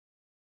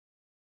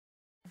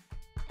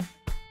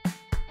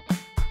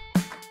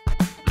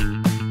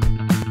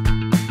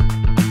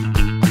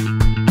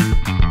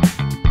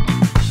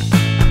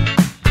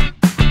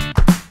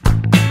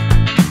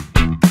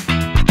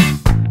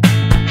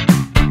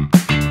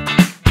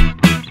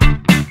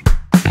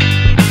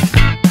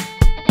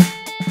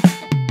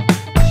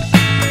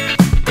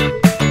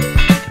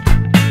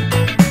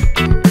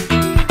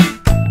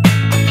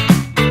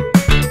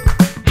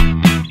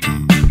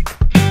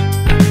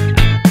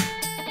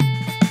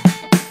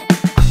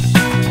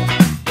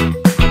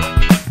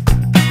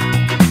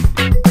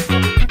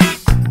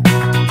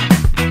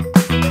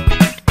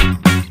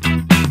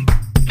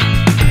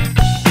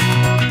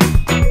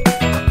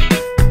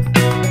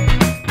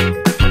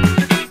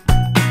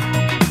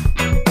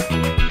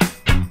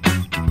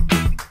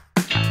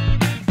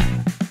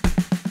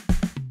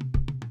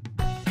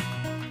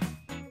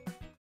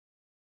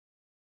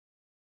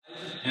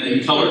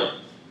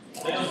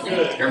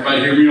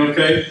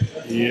okay?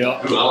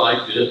 Yeah. Ooh, I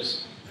like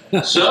this.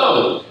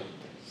 So,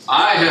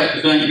 I have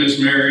to thank Miss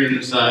Mary and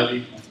Miss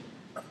Ivy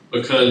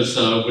because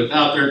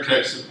without their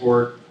tech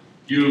support,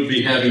 you would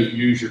be having to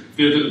use your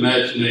vivid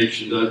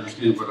imagination to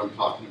understand what I'm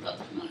talking about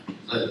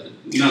tonight.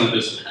 None of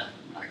this would happen,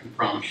 I can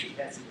promise you.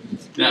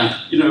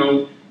 Now, you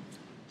know,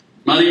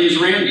 my name is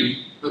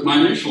Randy, but my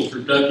initials are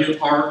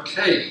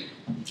WRK.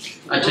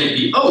 I take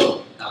the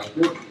O out of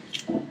it.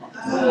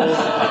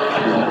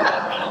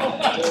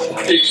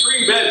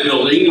 Extreme bed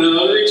building,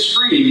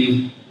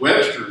 extreme,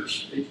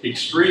 Webster's,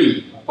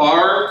 extreme,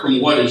 far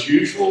from what is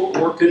usual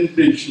or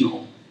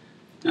conventional.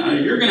 Now,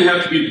 you're going to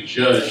have to be the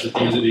judge at the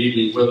end of the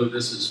evening whether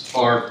this is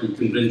far from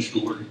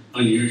conventional or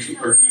unusual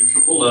or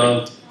usual.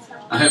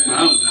 I have my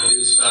own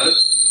ideas about it.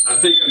 I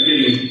think I'm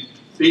getting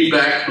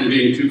feedback from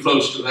being too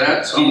close to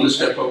that, so I'm going to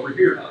step over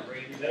here.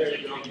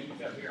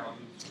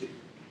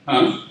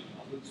 Huh?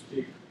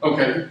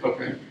 Okay,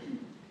 okay.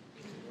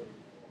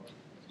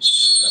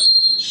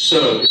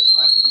 So,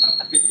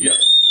 yeah.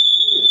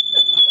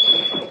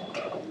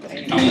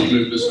 I'm going to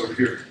move this over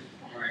here.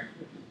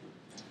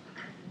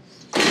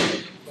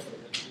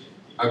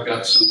 I've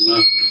got some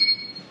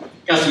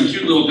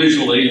cute little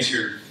visual aids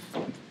here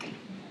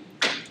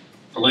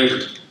for later.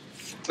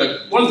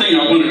 But one thing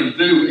I wanted to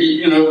do,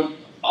 you know,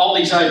 all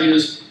these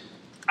ideas,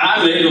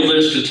 I made a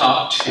list of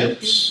top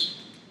tips.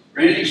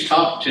 Randy's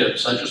top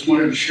tips. I just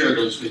wanted to share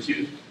those with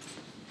you.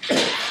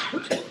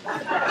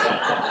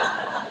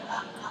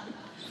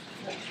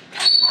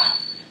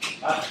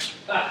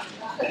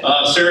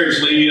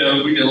 Seriously,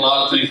 we did a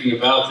lot of thinking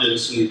about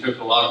this, and we took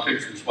a lot of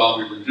pictures while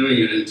we were doing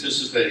it,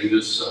 anticipating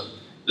this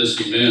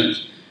event.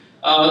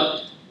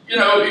 You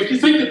know, if you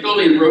think that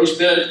building a rose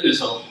bed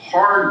is a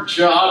hard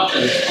job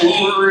and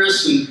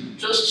onerous and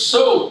just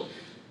so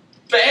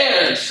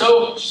bad,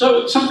 so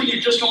something you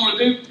just don't want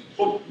to do,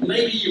 well,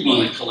 maybe you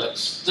want to collect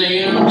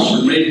stamps,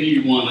 or maybe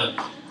you want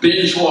to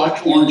binge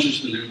watch Orange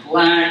is the New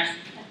Black.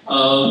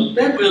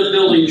 That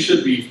building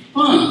should be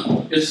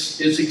fun. It's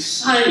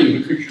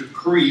exciting because you're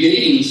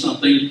creating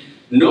something.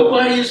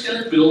 Nobody is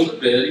going to build a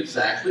bed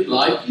exactly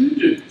like you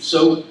do.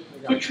 So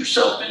put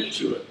yourself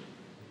into it.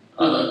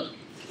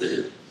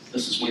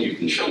 This is when you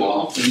can show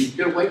off and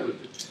get away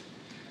with it.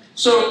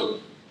 So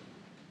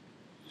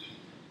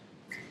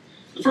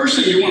the first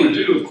thing you want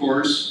to do, of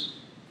course,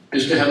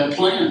 is to have a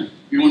plan.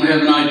 You want to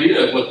have an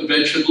idea of what the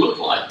bed should look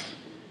like.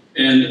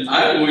 And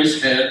I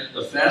always had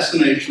a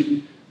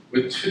fascination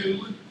with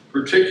two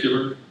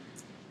particular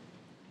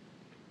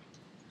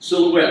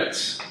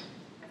silhouettes.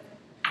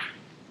 A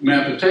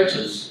map of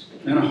Texas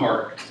and a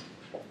heart.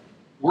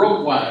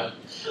 Worldwide,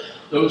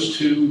 those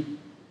two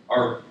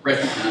are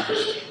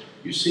recognized.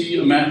 You see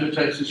a map of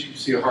Texas, you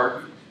see a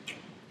heart.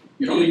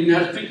 You don't even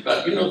have to think about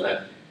it, you know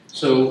that.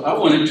 So I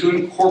wanted to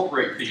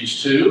incorporate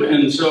these two,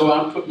 and so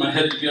I put my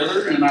head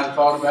together and I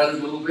thought about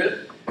it a little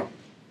bit.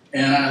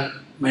 And I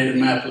made a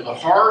map of the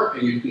heart,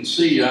 and you can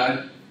see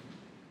I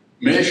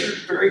measured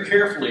very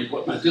carefully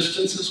what my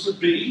distances would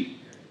be,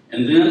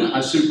 and then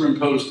I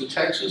superimposed the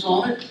Texas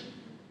on it,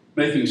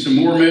 making some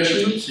more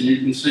measurements, and you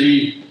can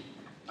see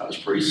I was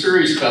pretty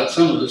serious about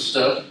some of this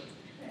stuff.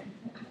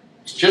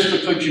 Just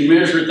because you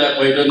measure it that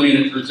way doesn't mean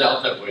it turns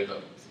out that way,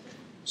 though.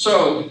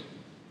 So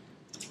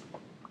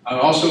I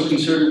also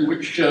considered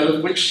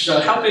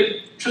how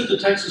big should the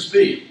Texas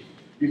be.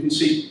 You can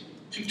see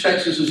two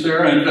Texases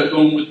there. I ended up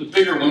going with the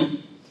bigger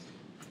one.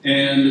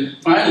 And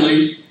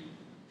finally,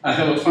 I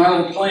have a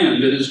final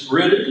plan that is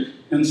gridded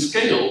and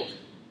scaled.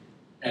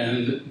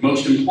 And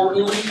most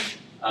importantly,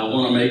 I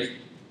want to make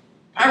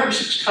 5 or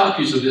 6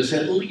 copies of this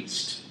at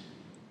least.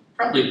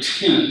 Probably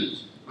 10,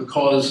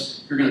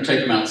 because you're going to take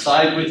them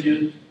outside with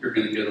you. You're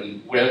going to get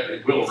them wet.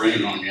 It will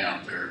rain on you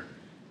out there.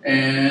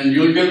 And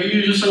you're going to be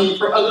using them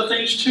for other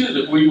things too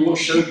that we will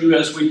show you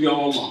as we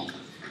go along.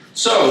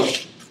 So,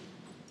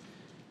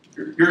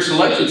 your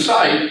selected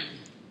site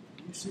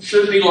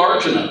should be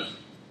large enough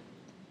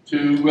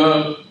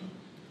to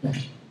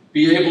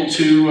be able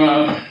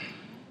to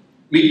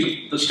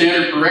meet the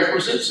standard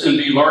prerequisites and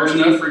be large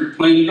enough for your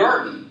plain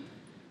garden.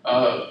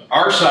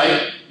 Our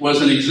site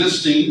was an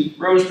existing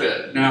rose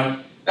bed.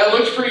 Now, that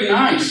looks pretty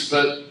nice,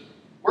 but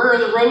where are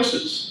the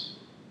roses?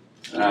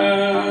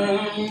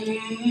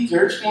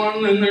 There's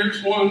one, and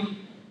there's one,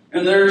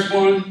 and there's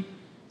one.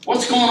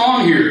 What's going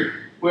on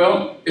here?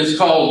 Well, it's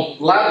called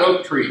live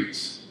oak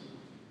trees.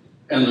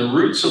 And the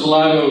roots of the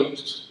live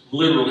oaks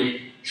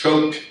literally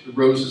choked the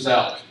roses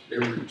out. They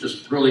were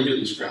just really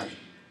getting scratched.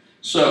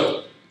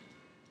 So,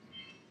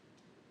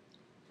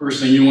 first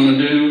thing you want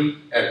to do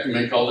after you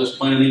make all this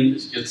planning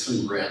is get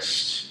some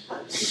rest.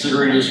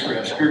 Serious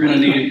rest. You're going to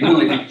need it. You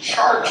want to be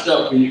charged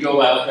up when you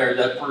go out there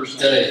that first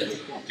day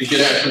to get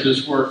after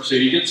this work. So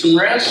you get some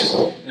rest,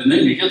 and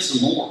then you get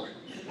some more.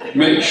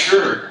 Make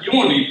sure. You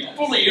want to be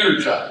fully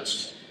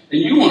energized,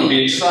 and you want to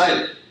be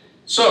excited.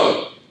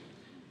 So,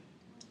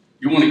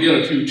 you want to get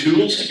a few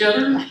tools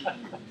together,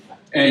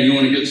 and you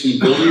want to get some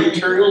building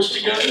materials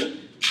together,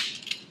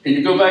 and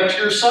you go back to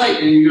your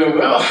site, and you go,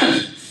 well,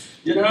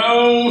 you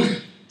know,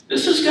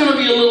 This is going to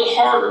be a little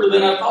harder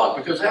than I thought,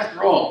 because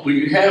after all, when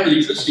you have an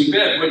existing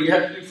bed, what do you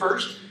have to do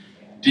first?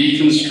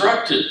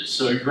 Deconstruct it.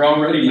 So you're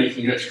already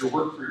making extra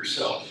work for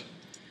yourself.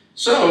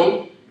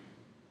 So,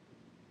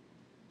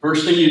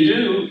 first thing you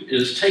do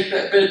is take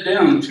that bed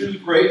down to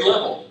grade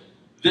level.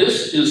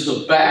 This is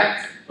the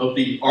back of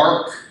the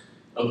arc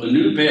of the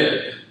new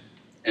bed,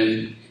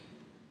 and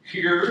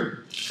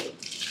here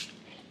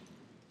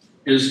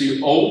is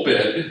the old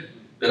bed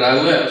that I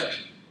left,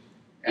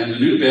 and the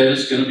new bed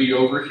is going to be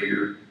over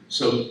here.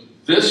 So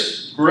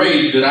this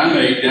grade that I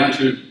made down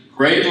to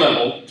grade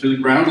level, to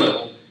the ground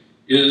level,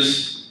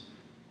 is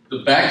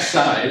the back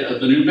side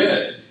of the new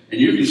bed. And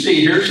you can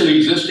see here's an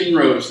existing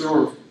rose. There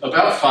were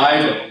about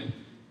 5 of them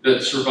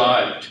that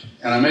survived.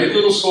 And I made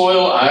little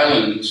soil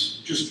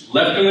islands, just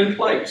left them in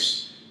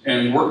place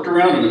and worked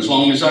around them as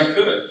long as I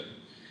could.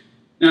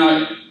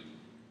 Now,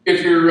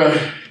 if you're,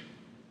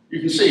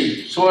 you can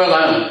see soil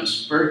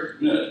islands,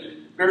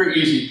 very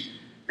easy.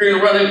 You're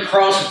going to run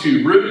across a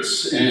few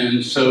roots,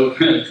 and so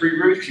tree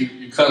roots,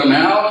 you cut them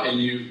out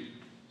and you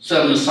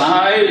set them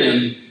aside,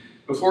 and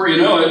before you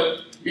know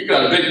it, you've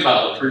got a big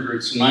pile of tree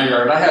roots in my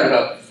yard. I had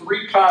about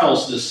 3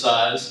 piles this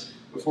size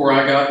before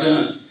I got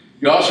done.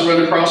 You also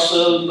run across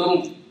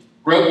little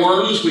grub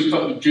worms, we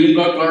call them June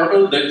bug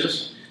larvae. They're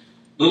just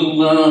little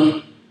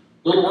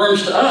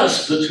worms to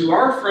us, but to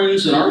our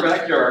friends in our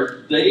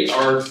backyard, they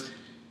are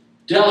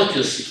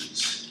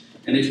delicacies.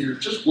 And if you're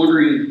just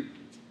wondering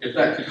if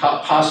that could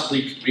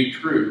possibly be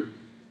true,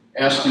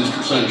 ask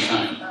Mr.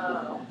 Sunshine.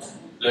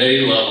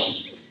 They love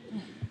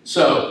them.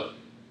 So,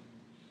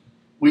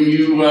 if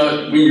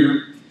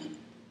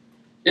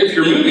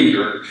you're moving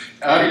dirt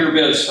out of your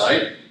bed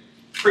site,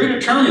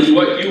 predetermine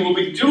what you will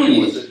be doing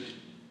with it,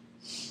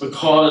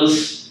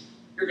 because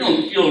you're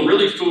going to feel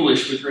really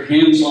foolish with your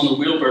hands on the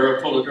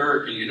wheelbarrow full of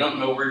dirt and you don't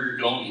know where you're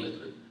going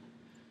with it.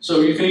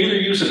 So you can either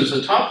use it as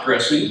a top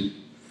dressing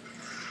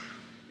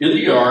in the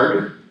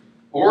yard,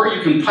 or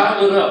you can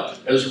pile it up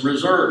as a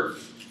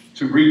reserve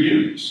to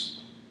reuse.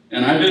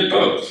 And I did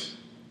both.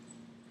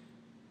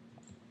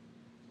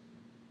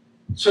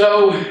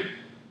 So,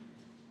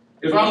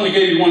 if I only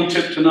gave you one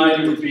tip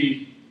tonight, it would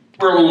be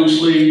wear long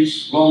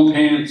sleeves, long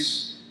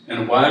pants,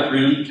 and a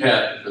wide-brimmed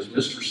hat, because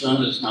Mr.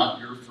 Sun is not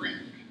your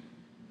friend.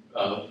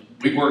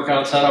 We work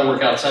outside. I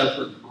work outside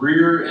for a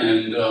career,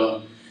 and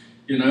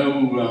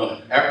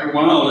after a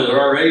while, at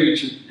our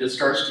age, it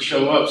starts to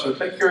show up. So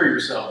take care of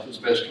yourself as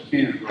best you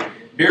can.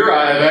 Here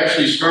I have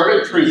actually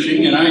started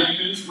trenching, and I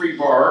use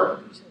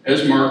rebar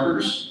as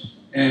markers,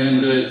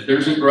 and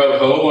there's a grub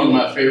hoe, one of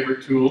my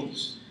favorite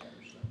tools.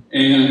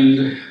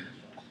 And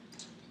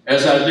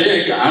as I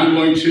dig, I'm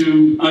going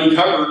to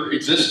uncover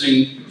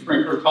existing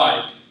sprinkler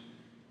pipe,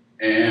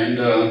 and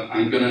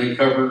I'm going to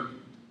uncover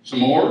some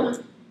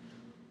more,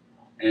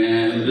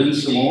 and then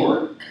some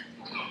more,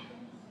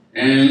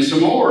 and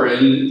some more.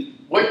 And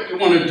what you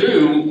want to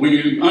do when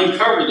you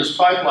uncover this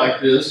pipe like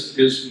this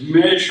is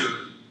measure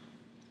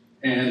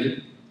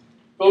and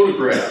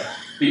photograph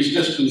these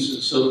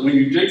distances, so that when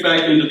you dig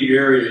back into the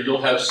area,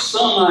 you'll have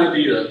some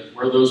idea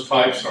where those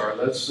pipes are.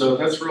 That's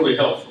really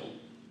helpful.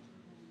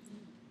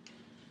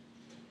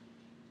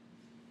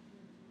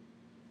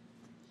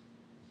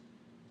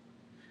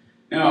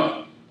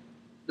 Now,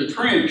 the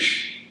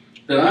trench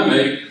that I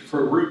make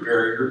for a root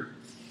barrier,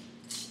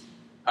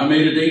 I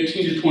made it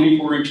 18 to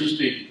 24 inches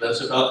deep.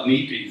 That's about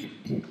knee deep.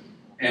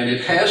 And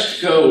it has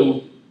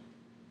to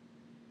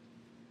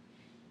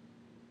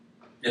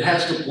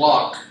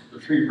block the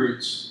tree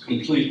roots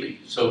completely.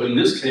 So in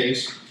this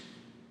case,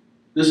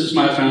 this is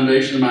my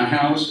foundation of my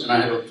house, and I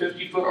have a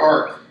 50-foot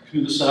arc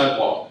to the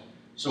sidewalk.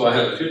 So I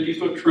had a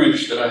 50-foot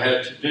trench that I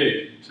had to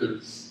dig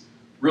to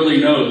really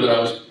know that I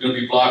was going to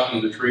be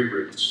blocking the tree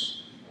roots.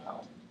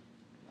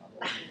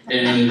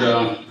 And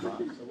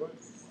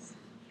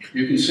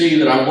you can see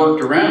that I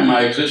worked around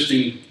my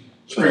existing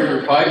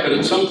sprinkler pipe, but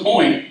at some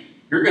point,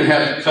 you're going to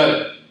have to cut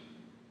it,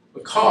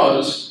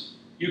 because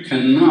you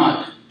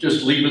cannot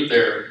just leave it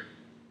there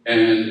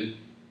and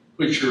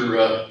put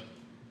your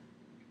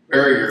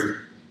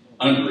barrier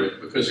under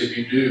it, because if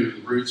you do,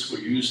 the roots will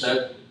use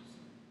that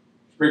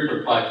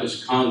sprinkler pipe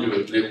as a conduit,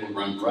 and they will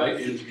run right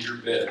into your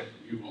bed.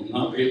 You will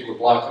not be able to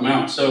block them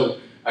out. So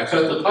I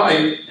cut the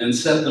pipe and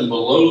set them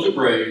below the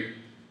grade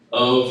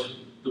of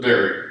the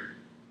barrier.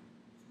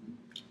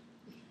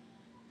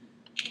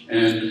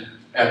 And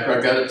after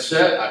I got it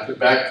set, I could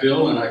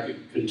backfill and I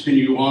could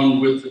continue on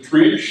with the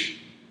trench.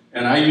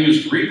 And I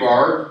used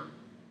rebar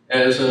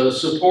as a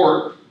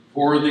support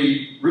for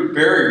the root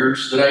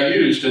barriers that I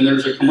used. And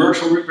there's a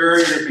commercial root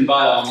barrier you can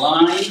buy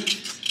online.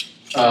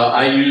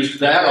 I used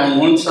that on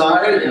one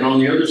side, and on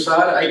the other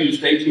side, I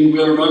used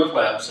 18-wheeler mud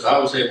flaps that I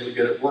was able to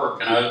get at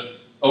work. And I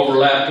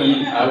overlapped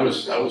them. I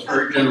was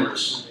very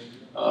generous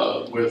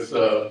with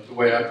the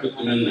way I put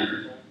them in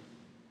there.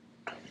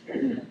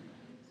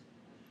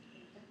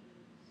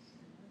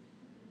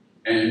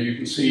 And you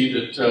can see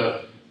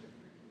that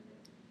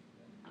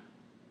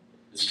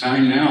it's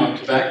time now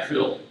to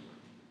backfill.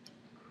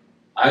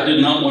 I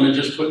did not want to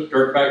just put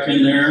dirt back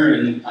in there,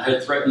 and I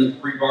had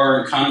threatened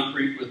rebar and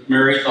concrete with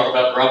Mary, thought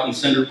about dropping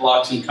cinder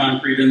blocks and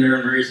concrete in there,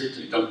 and Mary said,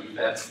 don't do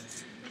that.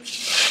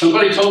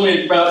 Somebody told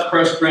me about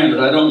crushed granite.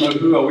 I don't know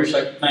who. I wish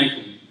I could thank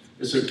them.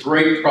 It's a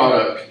great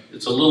product.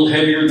 It's a little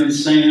heavier than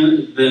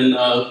sand, than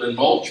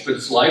mulch, but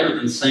it's lighter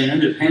than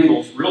sand. It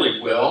handles really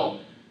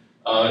well.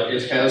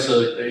 It has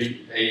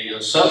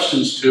a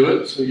substance to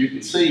it, so you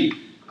can see,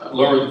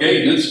 lower the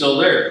gate, and it's still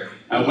there.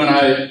 Now, when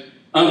I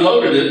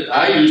unloaded it,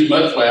 I used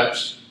mud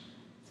flaps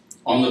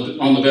on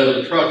the bed of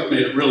the truck. It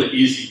made it really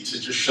easy to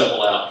just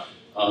shovel out.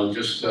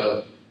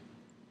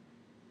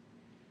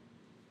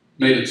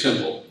 Made it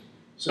simple.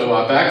 So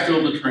I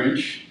backfilled the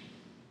trench,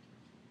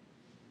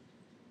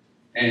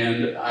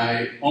 and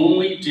I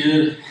only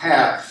did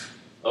half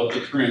of the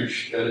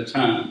trench at a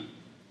time.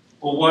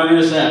 Well, why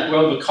is that?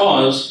 Well,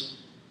 because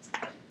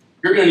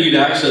you're going to need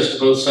access to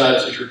both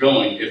sides as you're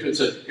going. If it's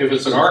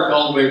an arc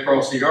all the way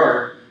across the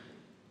yard,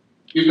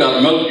 you've got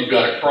a moat you've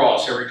got to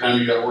cross every time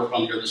you've got to work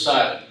on the other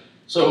side.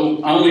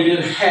 So I only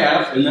did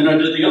half, and then I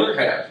did the other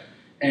half.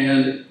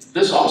 And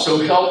this also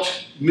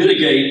helped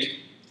mitigate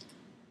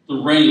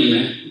the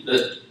rain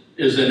that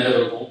is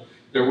inevitable.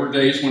 There were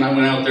days when I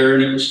went out there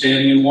and it was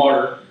standing in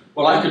water.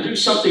 Well, I could do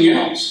something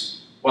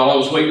else while I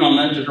was waiting on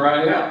that to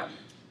dry out.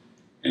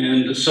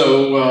 And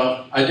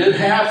so I did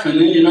half, and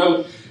then, you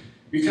know,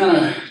 you kind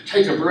of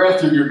take a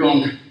breath and you're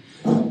going,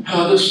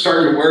 oh, this is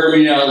starting to wear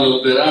me out a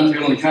little bit. I'm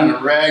feeling kind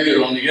of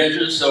ragged on the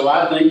edges, so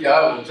I think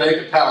I will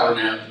take a power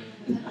nap.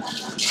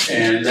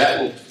 And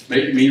that will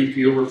make me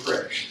feel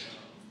refreshed.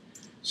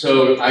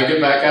 So I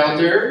get back out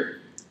there,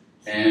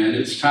 and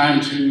it's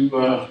time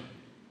to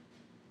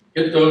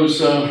get those,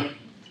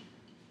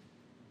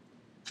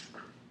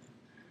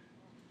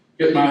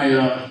 get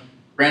my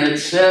granite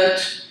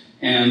set,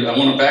 and I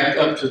want to back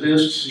up to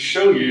this to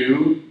show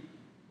you.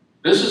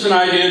 This is an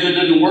idea that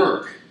didn't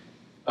work.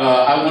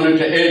 I wanted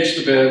to edge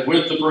the bed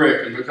with the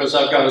brick, and because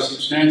I've got a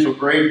substantial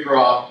grade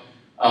drop,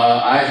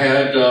 I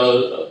had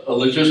a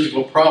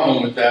logistical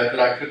problem with that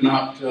I could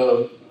not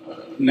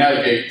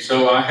navigate,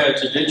 so I had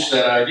to ditch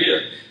that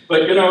idea.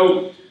 But, you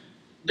know,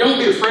 don't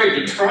be afraid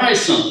to try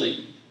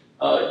something.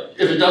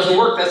 If it doesn't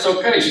work, that's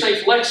okay.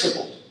 Stay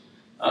flexible.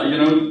 You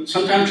know,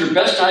 sometimes your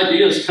best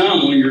ideas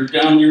come when you're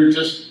down here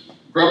just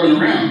grubbing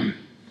around.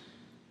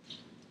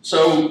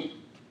 So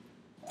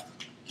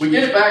we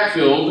get it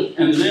backfilled,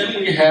 and then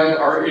we have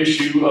our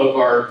issue of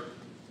our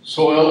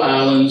soil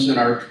islands and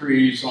our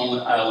trees on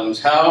the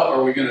islands. How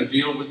are we going to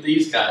deal with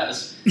these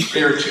guys?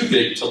 They're too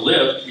big to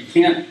lift. You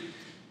can't,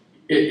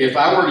 if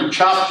I were to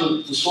chop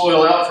the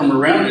soil out from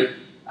around it,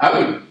 I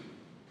would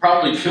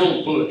probably kill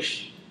the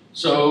bush.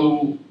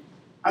 So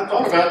I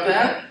thought about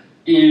that,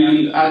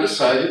 and I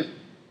decided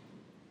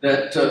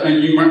that,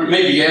 and you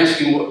may be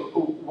asking,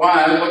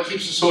 why? What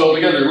keeps the soil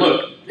together?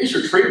 Look, these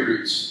are tree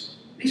roots.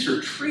 These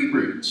are tree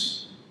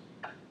roots.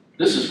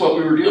 This is what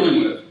we were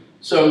dealing with.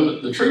 So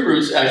the tree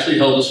roots actually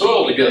held the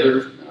soil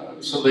together,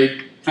 so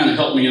they kind of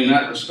helped me in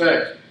that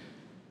respect.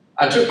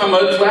 I took my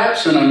mud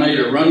flaps and I made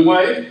a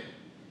runway,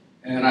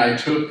 and I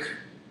took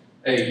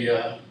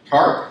a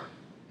tarp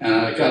and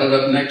I got it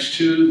up next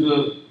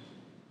to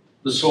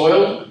the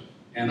soil,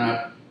 and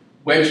I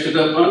wedged it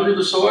up under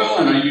the soil,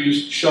 and I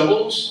used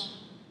shovels,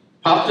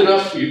 popped it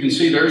up. You can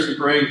see there's the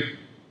gray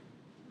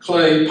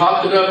clay,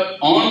 popped it up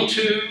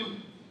onto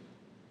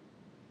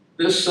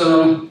this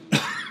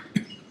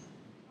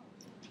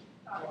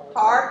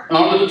tarp?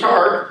 Onto the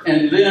tarp,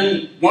 and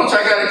then once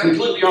I got it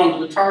completely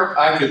onto the tarp,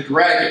 I could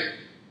drag it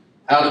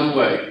out of the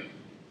way.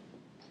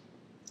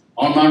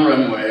 On my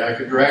runway, I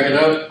could drag it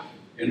up,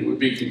 and it would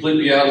be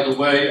completely out of the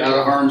way, out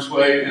of harm's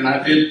way, and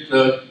I did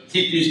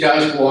keep these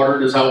guys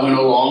watered as I went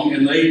along,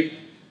 and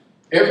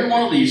every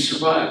one of these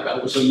survived. I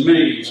was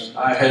amazed.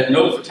 I had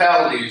no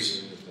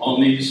fatalities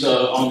on these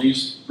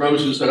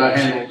roses that I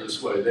handled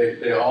this way.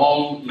 They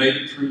all made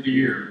it through the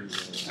year,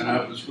 and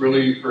I was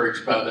really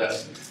encouraged by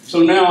that. So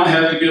now I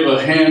have to give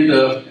a hand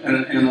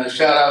and a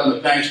shout out and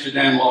a thanks to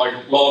Dan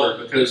Lawler,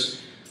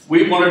 because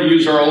we wanted to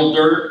use our old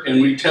dirt,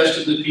 and we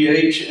tested the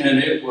pH, and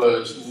it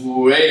was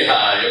way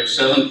high. It was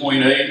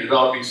 7.8, and it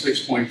ought to be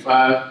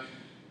 6.5.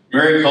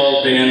 Mary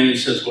called Dan and he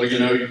says, well, you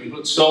know, you can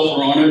put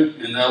sulfur on it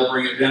and that'll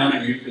bring it down,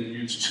 and you can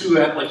use 2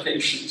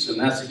 applications. And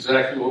that's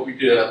exactly what we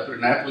did. I put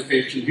an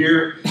application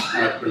here,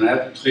 and I put an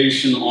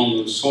application on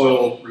the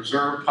soil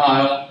reserve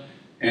pile,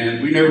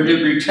 and we never did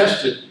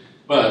retest it,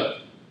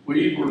 but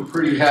we were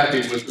pretty happy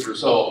with the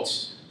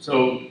results.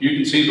 So you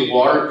can see the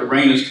water, the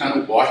rain has kind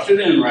of washed it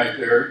in right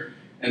there.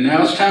 And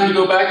now it's time to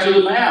go back to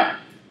the map.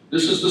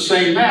 This is the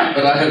same map,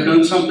 but I have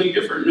done something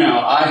different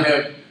now. I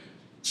have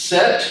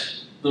set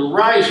the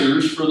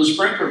risers for the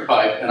sprinkler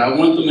pipe, and I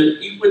want them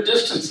at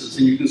equidistances.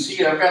 And you can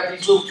see I've got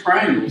these little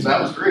triangles.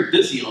 I was very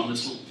busy on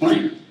this little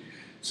plan.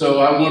 So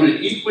I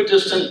wanted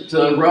equidistant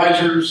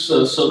risers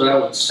so that I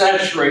would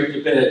saturate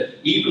the bed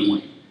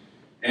evenly.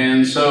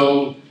 And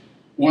so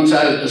once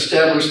I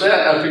established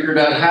that, I figured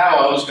out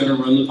how I was going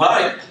to run the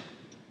pipe.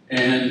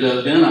 And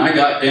then I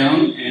got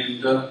down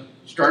and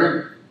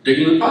started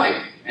digging the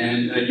pipe.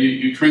 And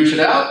you trench it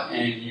out,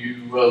 and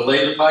you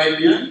lay the pipe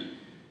in.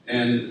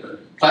 And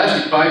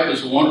plastic pipe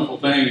is a wonderful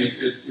thing.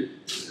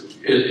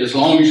 As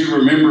long as you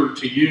remember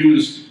to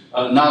use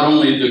not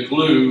only the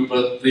glue,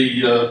 but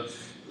the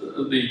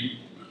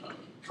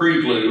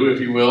pre-glue,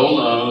 if you will.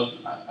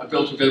 I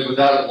built a bed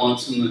without it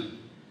once, and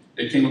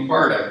it came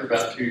apart after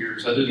about 2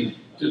 years. I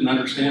didn't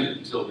understand it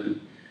until then.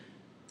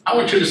 I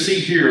want you to see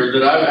here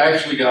that I've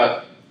actually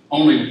got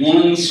only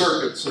one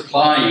circuit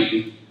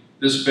supplying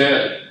this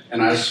bed,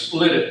 and I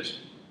split it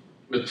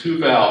with 2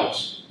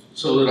 valves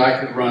so that I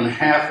could run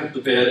half of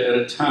the bed at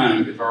a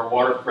time if our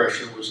water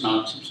pressure was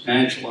not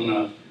substantial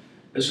enough.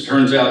 As it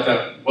turns out,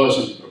 that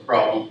wasn't a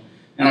problem.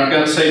 And I've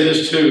got to say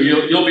this too,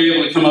 you'll be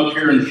able to come up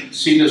here and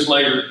see this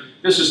later.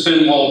 This is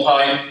thin wall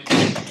pipe.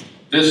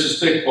 This is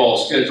thick wall,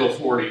 Schedule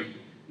 40.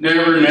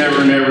 Never,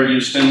 never, never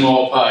use thin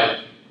wall pipe.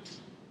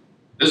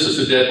 This is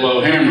a dead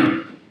low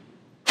hammer.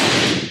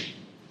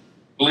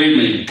 Believe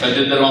me, if I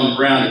did that on the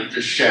ground, it would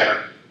just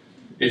shatter.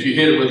 If you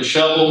hit it with a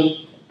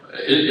shovel,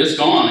 it's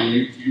gone, and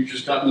you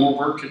just got more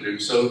work to do.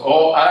 So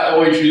I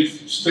always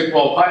use thick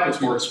wall pipe. It's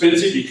more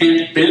expensive. You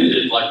can't bend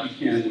it like you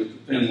can with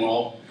the thin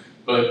wall,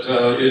 but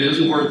it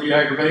isn't worth the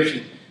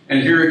aggravation.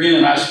 And here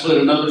again, I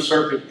split another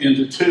circuit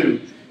into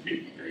 2.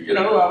 You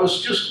know, I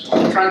was just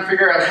trying to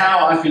figure out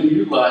how I can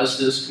utilize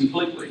this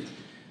completely.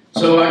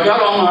 So I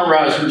got all my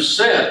risers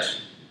set,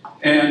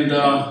 and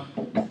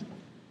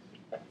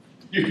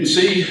you can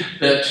see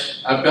that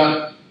I've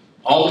got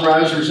all the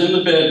risers in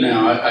the bed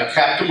now. I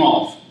capped them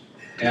off,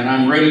 and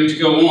I'm ready to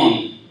go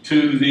on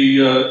to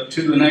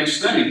the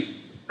next thing.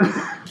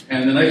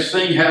 And the next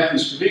thing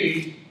happens to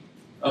be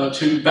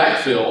to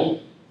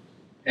backfill,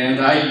 and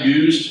I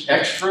used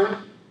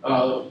extra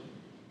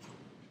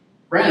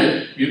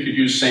granite. You could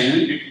use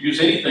sand, you could use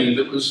anything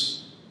that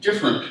was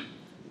different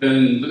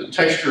than the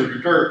texture of your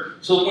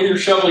dirt, so that when you're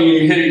shoveling and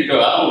you hit it, you go,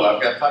 oh,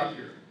 I've got pipe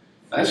here.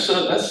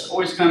 That's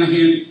always kind of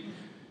handy.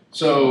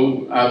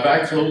 So I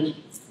backfilled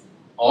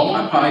all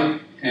my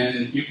pipe,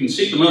 and you can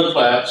see the mud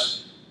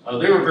flaps.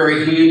 They were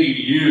very handy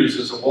to use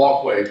as a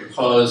walkway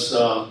because,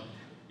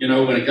 you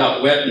know, when it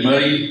got wet and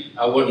muddy,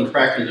 I wasn't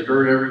tracking the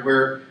dirt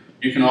everywhere.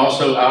 I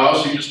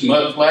also used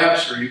mud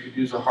flaps, or you could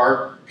use a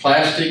hard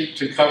plastic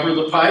to cover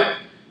the pipe.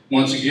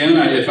 Once again,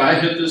 if I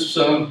hit this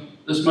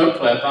mud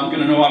flap, I'm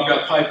going to know I've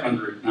got pipe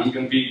under it, and I'm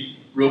going to be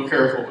real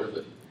careful with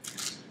it.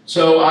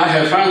 So I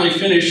have finally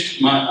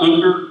finished my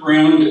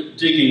underground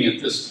digging at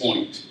this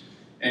point.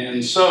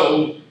 And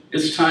so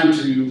it's time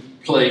to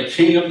play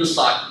King of the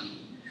Sapping.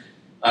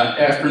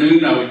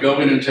 Afternoon, I would go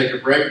in and take a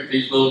break with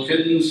these little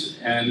kittens,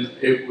 and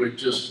it would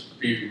just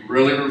be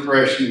really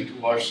refreshing to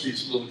watch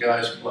these little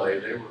guys play.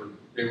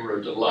 They were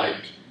a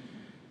delight.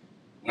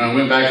 When I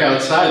went back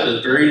outside,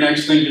 the very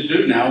next thing to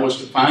do now was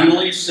to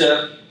finally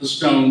set the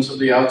stones of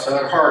the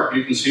outside heart.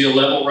 You can see a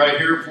level right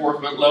here,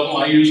 4-foot level.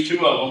 I used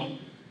 2 of them.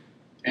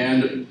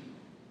 And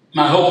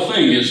my whole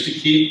thing is to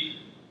keep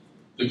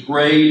the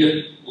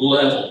grade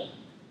level.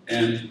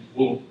 And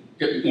we'll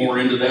get more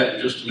into that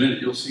in just a minute.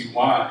 You'll see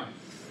why.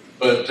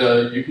 But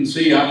you can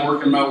see I'm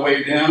working my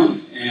way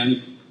down,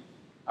 and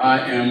I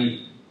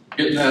am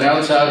getting that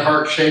outside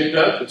heart shaped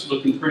up. It's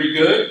looking pretty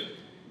good.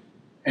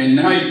 And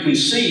now you can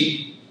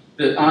see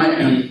that I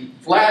am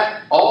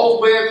flat all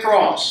the way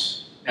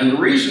across. And the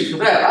reason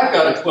for that, I've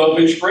got a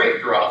 12-inch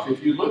grade drop.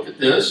 If you look at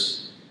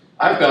this,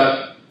 I've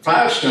got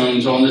 5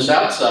 stones on this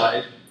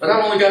outside, but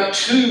I've only got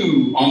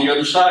 2 on the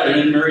other side. And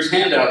in Mary's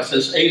handout, it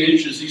says 8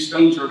 inches. These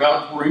stones are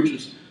about 4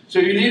 inches. So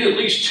you need at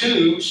least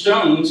 2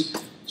 stones.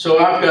 So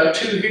I've got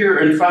 2 here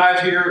and 5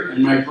 here,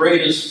 and my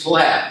grade is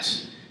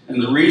flat.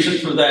 And the reason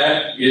for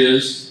that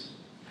is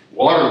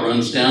water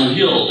runs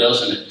downhill,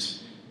 doesn't it?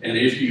 And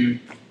if you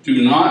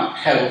do not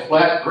have a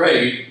flat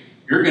grade,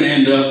 you're going to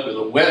end up with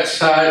a wet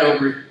side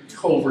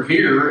over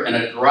here and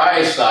a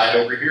dry side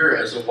over here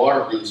as the water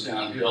runs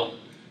downhill.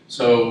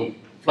 So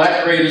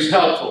flat grade is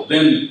helpful.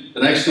 Then the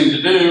next thing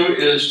to do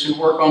is to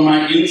work on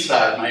my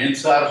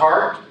inside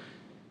heart,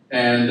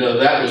 and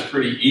that was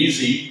pretty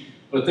easy.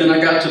 But then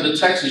I got to the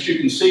Texas. You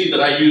can see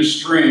that I used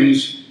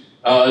strings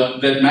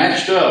that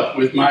matched up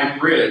with my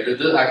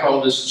grid. I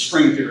call this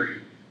string theory.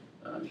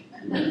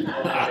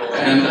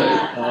 And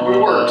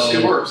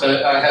it works.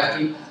 I have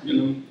to, you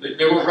know,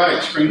 they were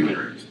right, string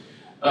theories.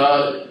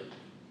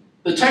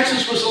 The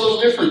Texas was a little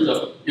different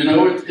though. You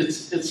know,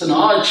 it's an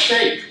odd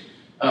shape.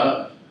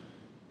 How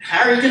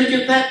are you going to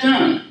get that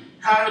done?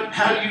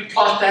 How do you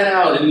plot that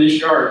out in this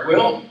yard?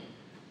 Well,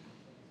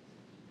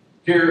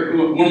 here,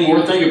 one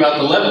more thing about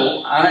the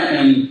level. I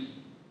am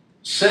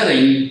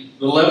setting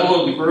the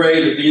level of the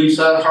grade of the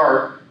inside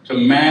heart to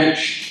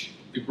match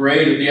the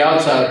grade of the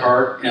outside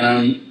heart, and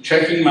I'm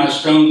checking my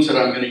stones that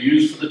I'm going to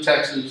use for the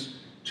Texas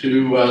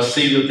to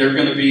see that they're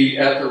going to be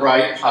at the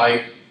right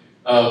height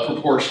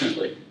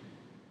proportionately.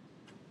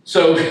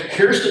 So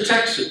here's the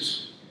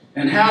Texas,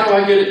 and how do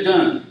I get it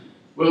done?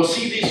 Well,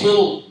 see these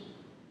little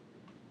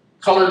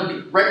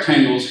colored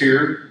rectangles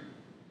here?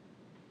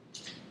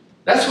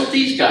 That's what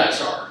these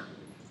guys are.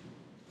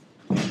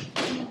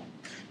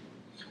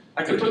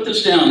 I could put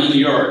this down in the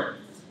yard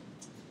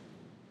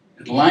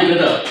and line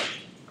it up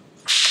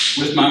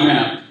with my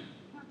map.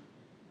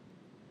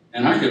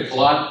 And I could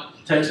plot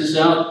Texas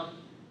out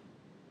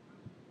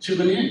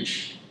to an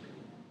inch.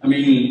 I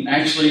mean,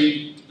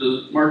 actually,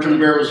 the margin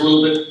of error was a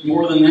little bit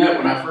more than that.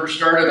 When I first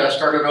started, I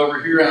started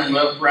over here and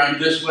went around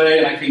this way,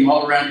 and I came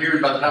all around here,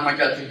 and by the time I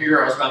got to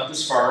here, I was about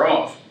this far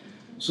off.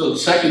 So the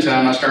second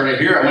time I started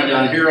here, I went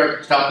down here,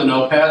 I stopped in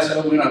El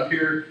Paso, went up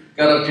here,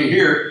 got up to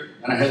here,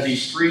 and I had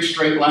these 3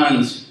 straight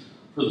lines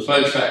for the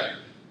fudge factor.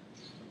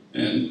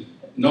 And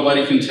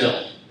nobody can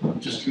tell,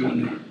 just you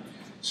and me.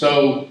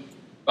 So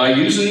by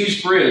using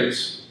these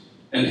grids,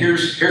 and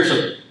here's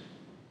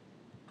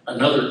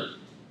another,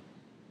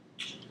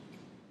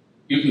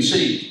 you can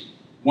see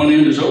one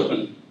end is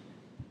open.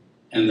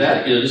 And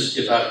that is,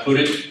 if I put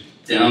it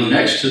down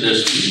next to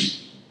this one,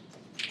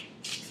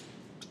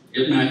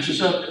 it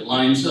matches up, it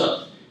lines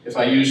up. If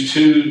I use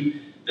 2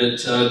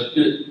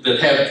 that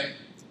have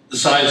the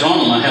sides on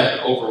them, I have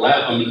to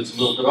overlap them, and it's a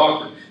little bit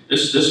awkward.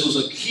 This was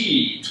a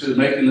key to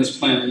making this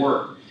plan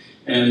work.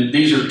 And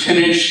these are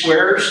 10-inch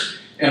squares,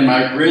 and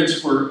my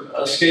grids were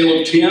a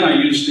scale of 10. I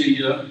used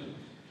the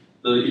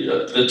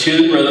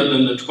 10 rather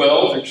than the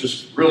 12. It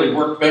just really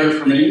worked better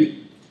for me.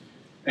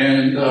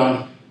 And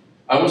I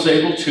was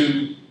able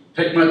to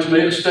take my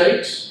tomato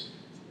steaks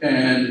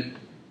and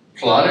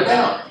plot it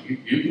out.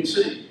 You can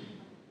see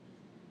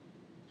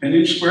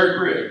 10-inch square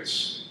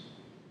grids.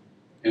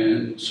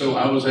 And so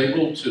I was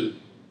able to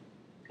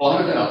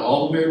plot it out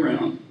all the way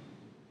around.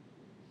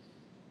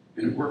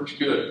 And it works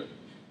good.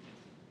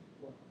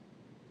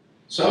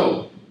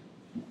 So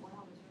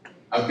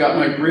I've got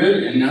my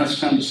grid, and now it's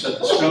time to set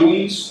the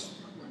stones.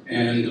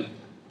 And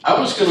I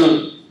was going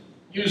to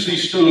use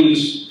these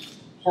stones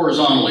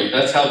horizontally.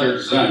 That's how they're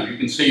designed. You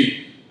can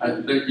see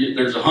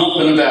there's a hump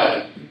and a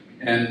valley,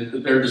 and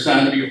they're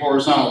designed to be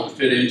horizontal to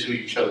fit into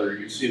each other.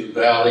 You see the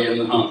valley and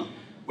the hump.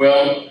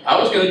 Well, I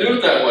was going to do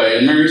it that way,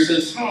 and Mary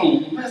says,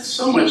 "Oh, that's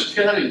so much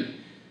cutting."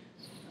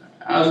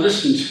 I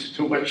listened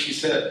to what she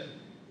said,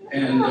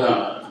 and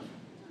I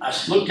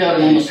looked out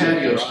on the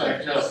patio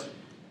stacked up,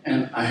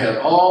 and I had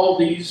all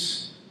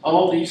these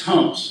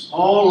humps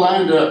all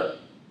lined up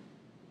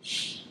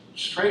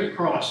straight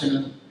across,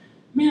 and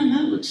man,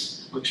 that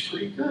looks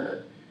pretty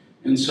good.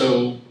 And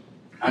so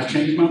I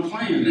changed my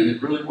plan, and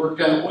it really worked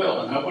out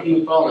well, and I wouldn't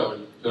have thought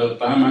of it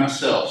by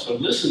myself. So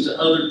listen to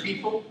other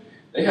people.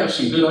 They have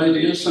some good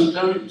ideas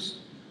sometimes,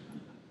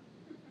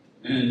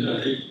 and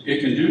it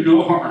can do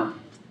no harm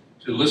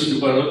to listen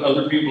to what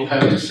other people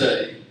have to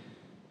say.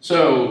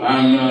 So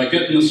I'm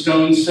getting the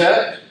stones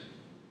set,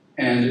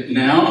 and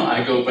now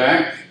I go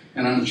back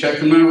and I'm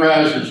checking my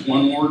risers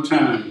one more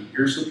time.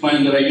 Here's the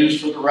plan that I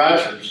used for the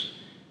risers.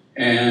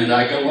 And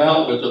I go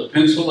out with a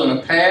pencil and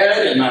a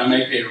pad, and I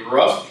make a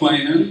rough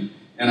plan,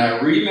 and I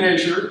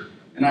remeasure,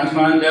 and I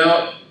find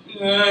out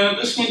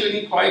this one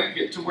didn't quite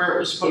get to where it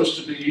was supposed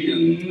to be,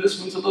 and this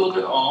one's a little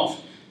bit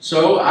off.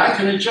 So I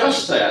can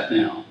adjust that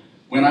now.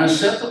 When I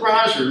set the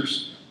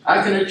risers,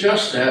 I can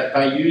adjust that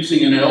by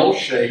using an L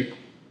shape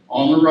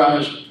on the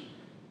riser.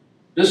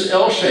 This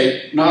L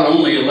shape not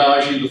only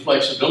allows you the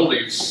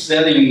flexibility of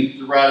setting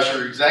the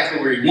riser exactly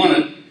where you want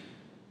it,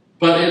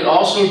 but it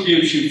also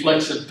gives you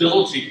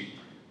flexibility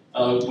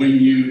when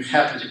you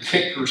happen to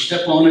kick or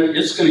step on it.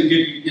 It's going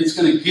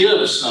to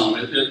give some.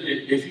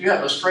 If you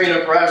have a straight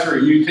up riser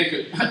and you kick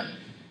it,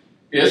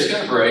 it's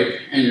going to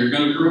break, and you're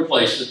going to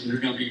replace it, and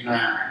you're going to be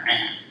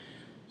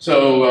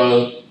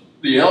so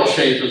the L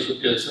shape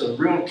is a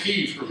real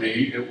key for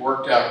me. It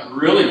worked out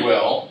really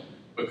well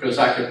because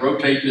I could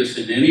rotate this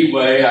in any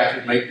way. I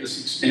could make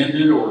this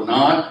extended or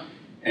not,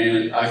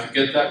 and I could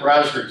get that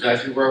riser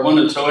exactly where I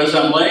wanted. So as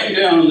I'm laying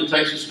down the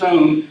Texas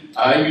stone,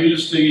 I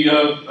use the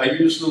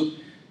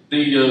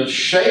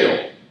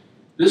shale.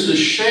 This is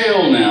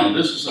shale now.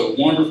 This is a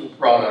wonderful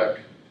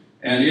product,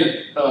 and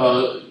it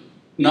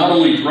not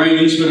only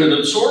drains, but it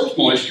absorbs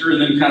moisture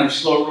and then kind of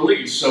slow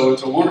release. So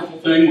it's a wonderful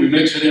thing. We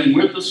mix it in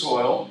with the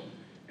soil,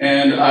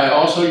 and I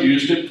also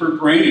used it for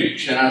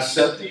drainage. And I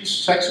set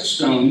these Texas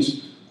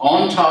stones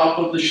on top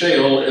of the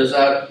shale as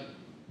I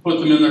put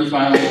them in their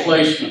final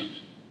placement.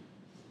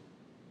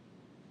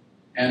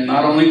 And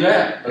not only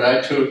that, but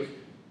I took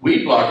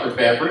weed blocker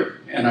fabric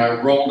and I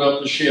rolled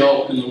up the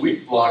shell in the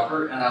weed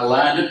blocker and I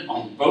lined it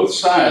on both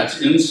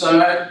sides,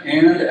 inside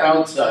and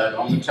outside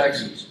on the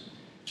Texas,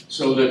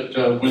 so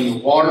that when the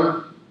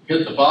water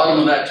hit the bottom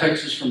of that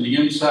Texas from the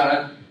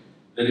inside,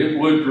 that it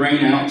would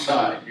drain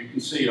outside. You can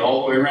see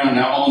all the way around.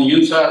 Now on the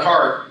inside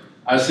heart,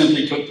 I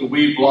simply took the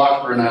weed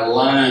blocker and I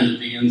lined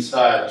the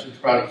inside to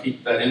try to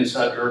keep that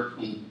inside dirt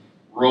from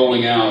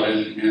rolling out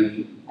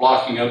and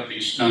blocking up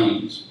these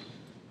stones.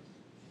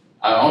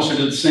 I also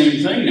did the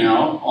same thing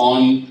now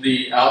on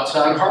the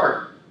outside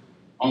heart.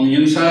 On the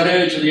inside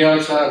edge of the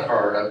outside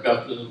heart, I've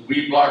got the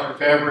weed blocker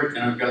fabric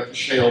and I've got the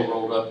shale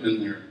rolled up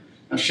in there.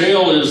 Now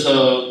shale is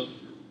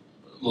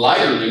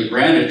lighter than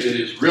granite. It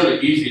is really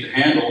easy to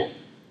handle.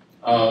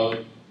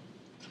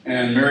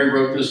 And Mary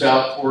wrote this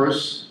out for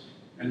us,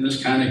 and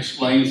this kind of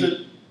explains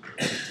it.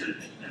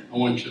 I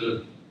want you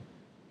to,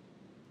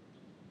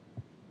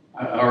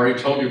 I already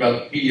told you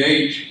about the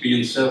pH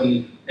being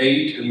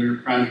 7.8, and we were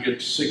trying to get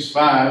to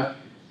 6.5.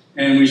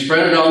 And we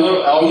spread it out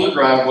on the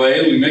driveway,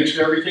 and we mixed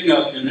everything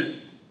up in it.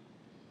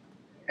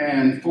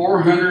 And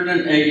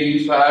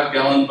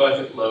 485-gallon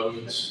bucket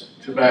loads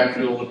to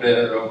backfill the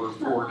bed over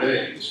 4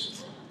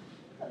 days.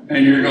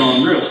 And you're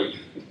going, really?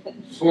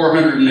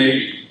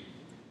 480?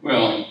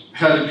 Well,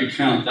 how did you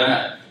count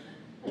that?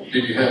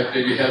 Did you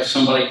have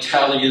somebody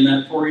tallying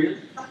that for you?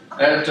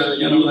 That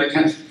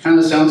that kind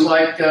of sounds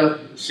like,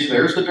 see,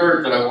 there's the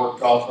dirt that I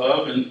worked off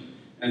of, and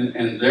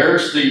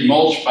there's the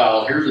mulch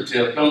pile. Here's a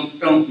tip: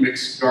 don't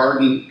mix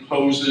garden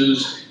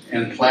hoses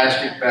and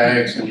plastic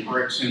bags and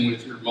bricks in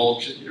with your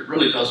mulch. It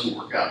really doesn't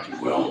work out too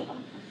well.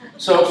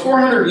 So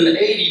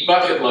 480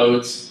 bucket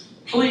loads,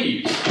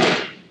 please.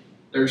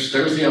 There's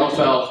the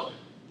alfalfa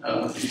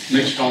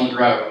mixed on the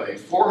driveway.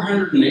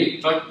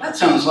 480 buckets. That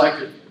sounds like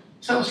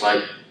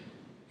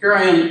here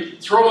I am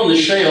throwing the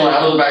shale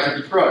out of the back of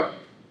the truck.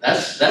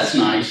 That's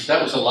nice.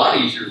 That was a lot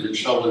easier than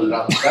shoveling it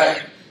out the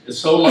back. It's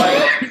so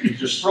light, you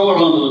just throw it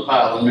onto the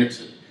pile and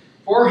mix it.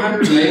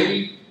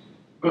 480,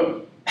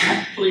 but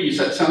please,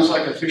 that sounds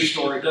like a fish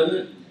story, doesn't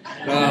it?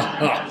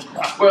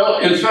 Well,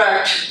 in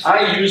fact,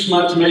 I use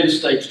my tomato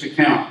stakes to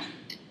count.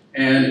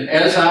 And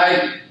as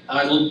my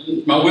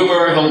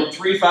wheelbarrow held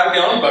 3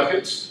 5-gallon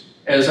buckets.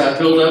 As I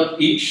filled up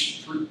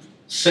each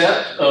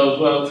set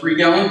of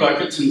 3-gallon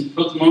buckets and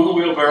put them on the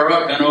wheelbarrow,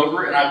 I bent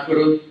over and I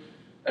put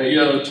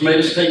a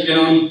tomato stake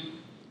down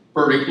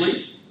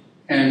vertically.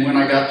 And when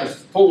I got to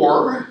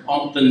 4,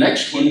 the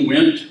next one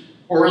went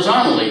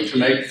horizontally to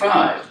make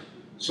 5.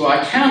 So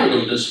I counted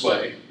them this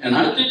way, and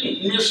I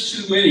didn't miss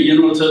too many.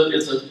 You know, it's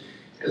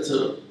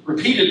a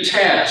repeated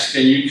task,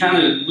 and you kind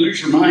of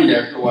lose your mind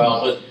after a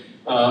while. But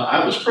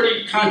I was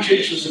pretty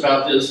conscientious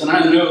about this, and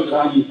I know that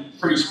I'm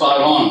pretty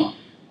spot on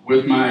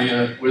with my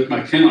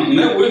count, and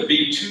that would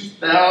be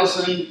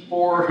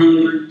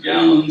 2,400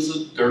 gallons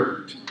of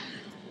dirt.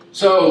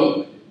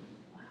 So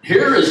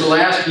here is the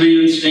last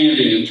man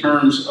standing in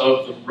terms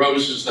of the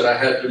roses that I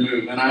had to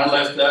move, and I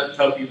left that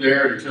puppy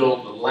there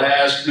until the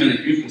last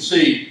minute. You can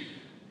see,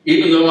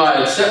 even though I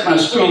had set my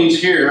stones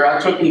here,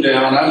 I took them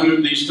down. I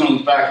moved these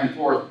stones back and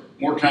forth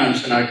more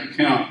times than I could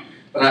count,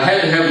 but I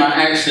had to have my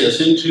access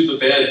into the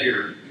bed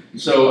here.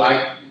 So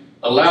I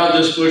allowed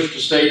this bush to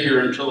stay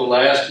here until the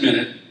last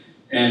minute,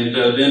 and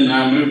then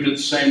I moved it the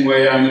same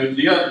way I moved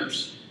the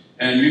others.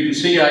 And you can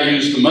see I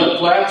used the mud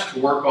flaps to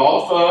work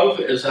off of.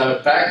 As I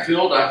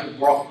backfilled, I could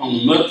walk on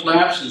the mud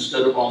flaps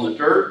instead of on the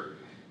dirt.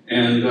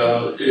 And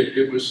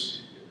it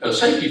was a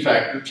safety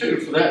factor, too,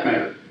 for that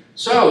matter.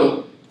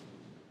 So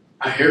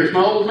here's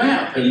my old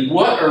map. And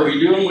what are we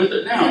doing with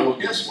it now? Well,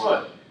 guess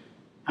what?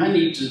 I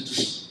need to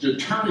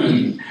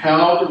determine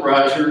how the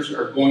risers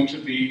are going to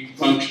be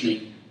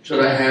functioning. Should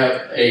I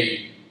have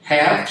a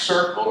half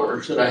circle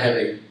or should I have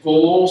a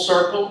full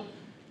circle?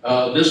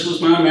 This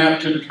was my map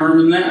to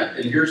determine that.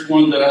 And here's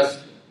one that I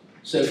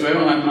said,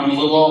 well, I'm a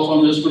little off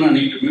on this one. I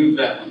need to move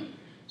that one.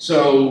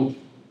 So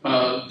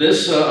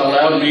this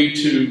allowed me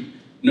to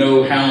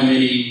know how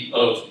many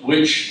of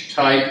which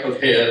type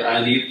of head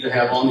I needed to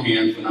have on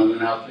hand when I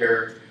went out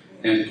there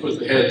and put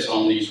the heads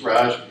on these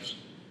risers.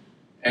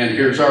 And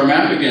here's our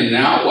map again.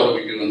 Now what are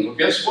we doing? Well,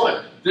 guess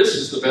what? This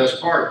is the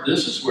best part.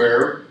 This is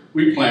where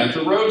we plant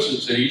the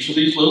roses. And each of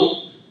these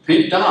little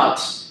pink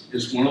dots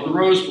is one of the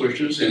rose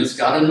bushes, and it's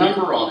got a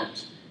number on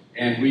it.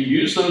 And we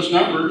use those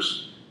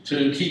numbers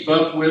to keep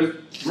up with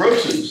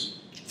roses.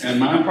 And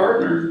my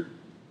partner,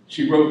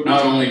 she wrote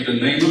not only the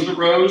name of the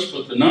rose,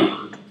 but the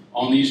number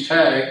on these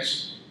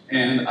tags.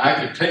 And I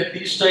could take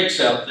these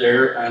stakes out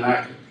there, and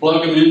I could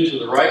plug them into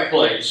the right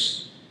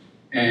place,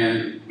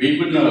 and we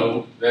would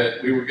know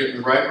that we were getting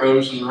the right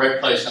rose in the right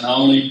place. And I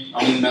only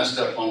messed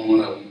up on one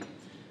of them.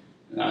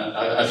 And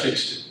I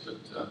fixed it.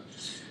 But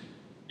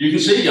you can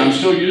see I'm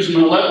still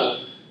using my level.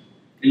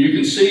 And you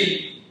can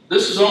see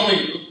this is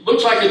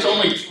looks like it's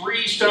only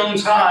 3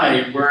 stones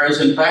high,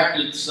 whereas in fact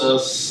it's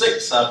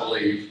 6, I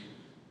believe,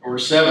 or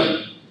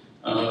 7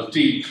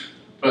 deep.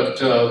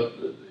 But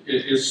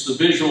it's the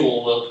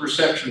visual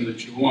perception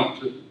that you want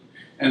to.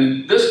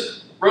 And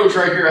this rose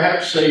right here, I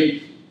have to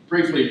say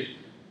briefly,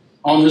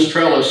 on this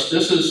trellis,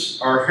 this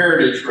is our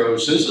heritage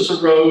rose. This is a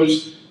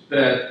rose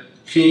that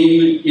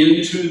came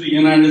into the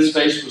United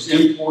States, was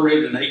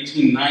imported in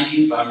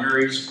 1890 by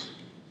Mary's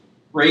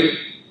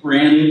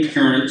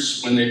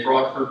great-grandparents when they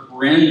brought her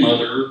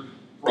grandmother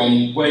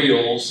from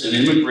Wales and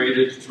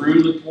immigrated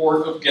through the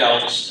port of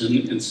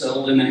Galveston and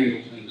settled in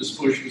Angleton. This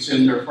bush was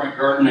in their front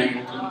yard in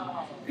Angleton.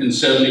 In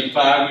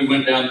 '75, we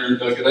went down there and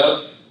dug it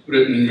up, put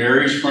it in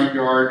Mary's front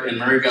yard, and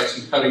Mary got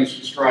some cuttings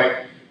to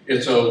strike.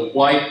 It's a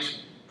white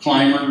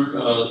climber.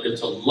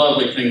 It's a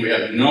lovely thing. We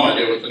have no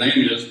idea what the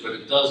name is, but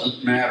it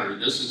doesn't matter.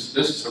 This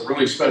is a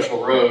really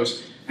special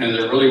rose, and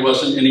there really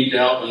wasn't any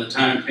doubt when the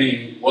time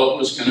came what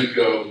was going to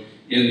go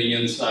in the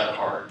inside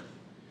heart.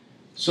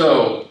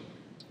 So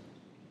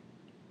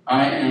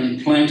I am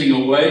planting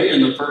away,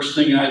 and the first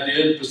thing I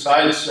did,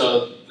 besides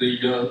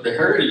the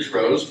heritage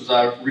rose, was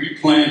I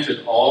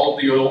replanted all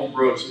of the old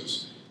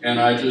roses. And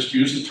I just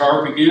used the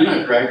tarp again.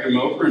 I dragged them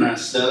over and I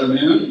set them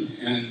in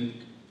and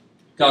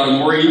got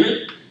them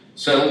oriented,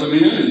 settled them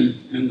in,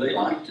 and they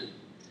liked it.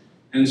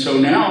 And so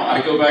now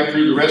I go back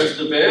through the rest of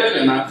the bed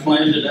and I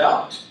planned it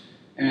out.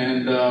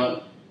 And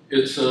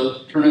it's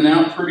turning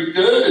out pretty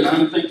good. And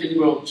I'm thinking,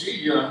 well,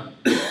 gee,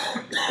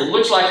 it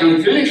looks like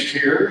I'm finished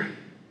here,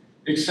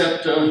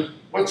 except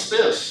what's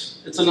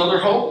this? It's another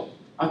hole.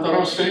 I thought I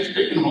was finished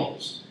digging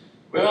holes.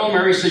 Well,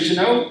 Mary says, you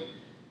know,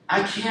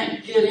 I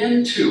can't get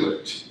into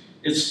it.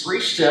 It's 3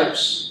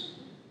 steps,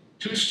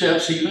 2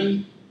 steps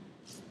even.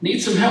 Need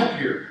some help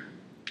here.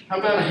 How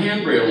about a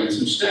handrail and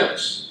some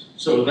steps?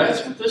 So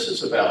that's what this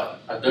is about.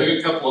 I dug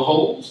a couple of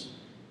holes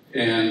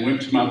and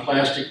went to my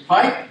plastic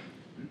pipe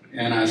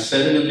and I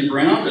set it in the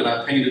ground and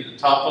I painted the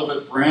top of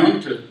it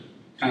brown to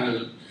kind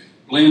of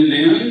blend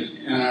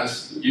in, and I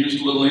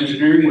used a little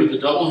engineering with the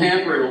double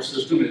handrail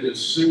system. It is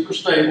super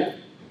stable,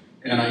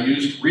 and I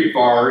used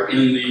rebar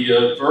in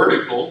the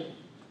vertical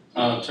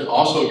to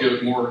also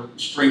give more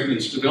strength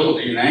and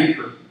stability and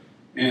anchor.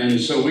 And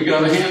so we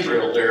got a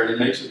handrail there, and it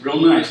makes it real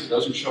nice. It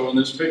doesn't show in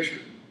this picture.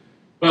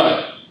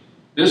 But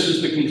this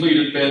is the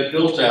completed bed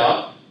built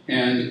out,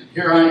 and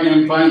here I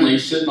am finally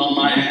sitting on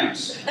my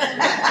ass,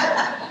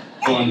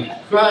 going,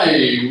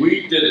 hey,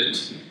 we did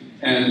it.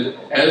 And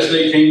as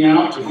they came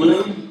out to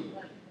bloom,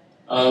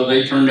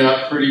 they turned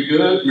out pretty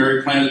good.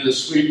 Mary planted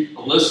this sweet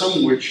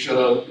alyssum, which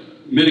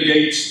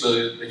mitigates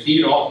the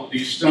heat off of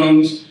these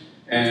stones.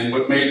 And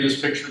what made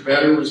this picture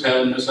better was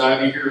having this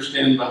ivy here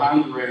standing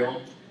behind the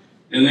rail.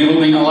 And the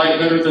only thing I like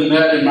better than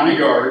that in my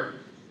yard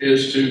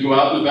is to go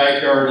out in the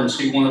backyard and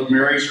see one of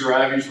Mary's or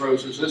Ivy's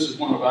roses. This is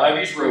one of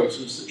Ivy's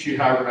roses that she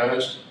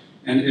hybridized,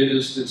 and it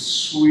is the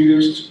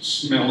sweetest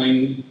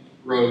smelling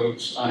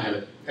rose I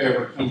have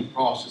ever come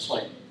across. It's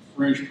like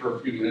French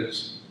perfume. It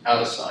is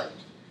out of sight.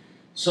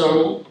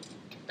 So,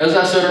 as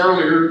I said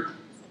earlier,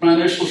 my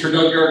initials are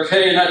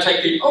WRK, and I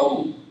take the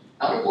O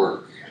out of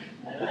work.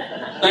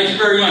 Thank you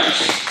very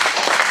much.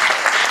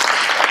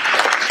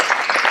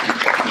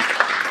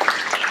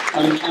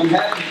 I'm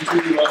happy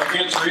to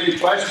answer any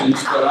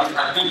questions, but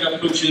I think I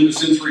put you into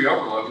sensory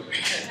overload.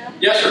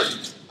 Yes,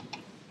 sir.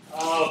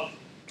 A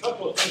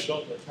couple of things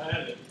on the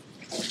timing.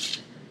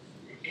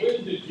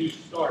 When did you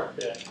start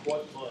that?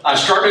 What month? I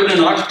started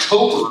in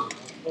October,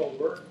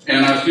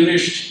 and I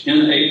finished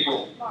in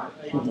April.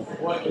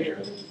 What year?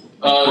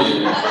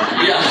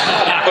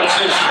 Yeah, what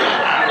century?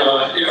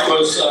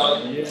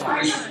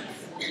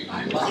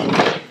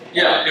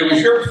 It was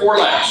year before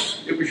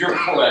last. It was year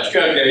before last. Go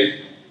ahead,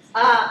 Gabe.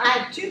 I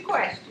have 2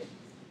 questions.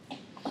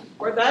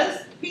 For those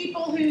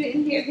people who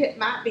in here that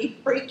might be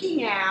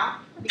freaking out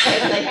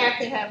because they have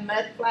to have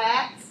mud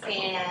flaps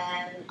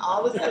and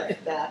all this other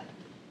stuff,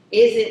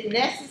 is it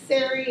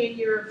necessary, in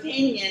your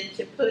opinion,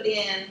 to put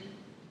in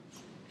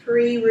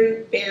tree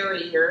root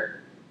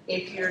barrier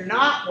if you're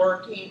not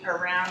working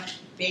around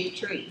big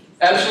trees?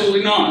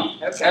 Absolutely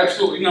not. Okay.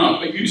 Absolutely not.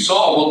 But you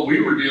saw what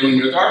we were dealing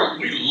with.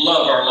 We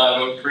love our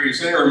live oak trees.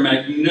 They are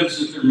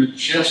magnificent. They're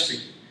majestic.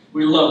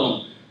 We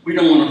love them. We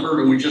don't want to hurt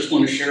them. We just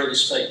want to share the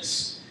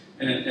space.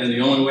 And the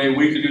only way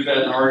we could do that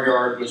in our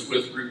yard was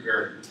with root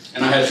barrier.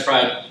 And I had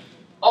tried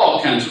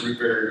all kinds of root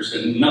barriers,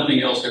 and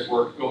nothing else had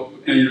worked.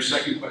 And your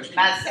second question?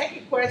 My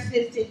second question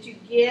is, did you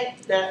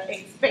get the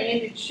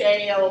expanded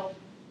shale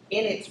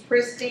in its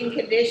pristine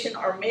condition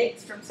or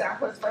mix from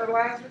Southwest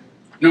Fertilizer?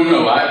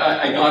 No.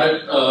 I got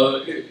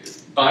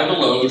it by the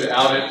load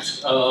out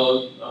at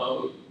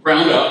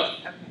Roundup.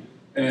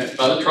 And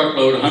by the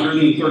truckload,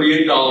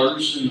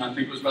 $138, and I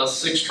think it was about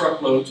 6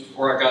 truckloads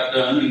before I got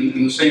done.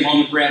 And the same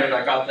on the granite,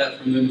 I got that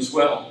from them as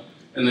well.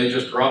 And they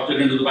just dropped it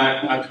into the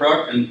back of my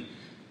truck, and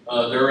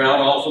they're out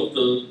off of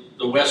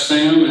the West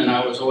Sam, and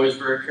I was always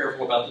very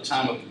careful about the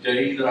time of the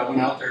day that I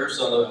went out there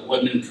so that I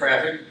wasn't in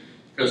traffic,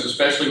 because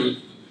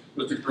especially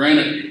with the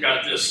granite, you've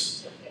got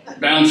this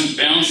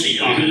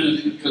bouncy on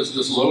it because of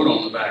this load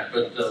on the back.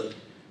 But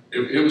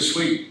it was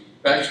sweet.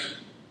 Baxter.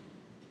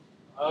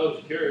 I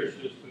was curious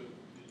as to, did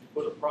you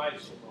put a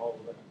price on all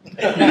of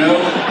that? You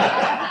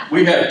know,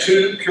 we have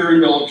 2 pure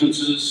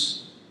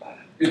indulgences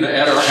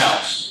at our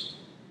house.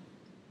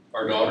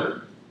 Our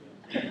daughter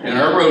and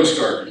our rose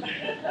garden.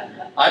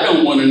 I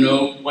don't want to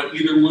know what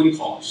either one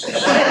costs.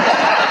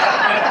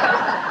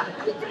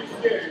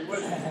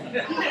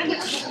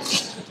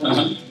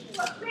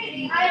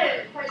 Randy, I had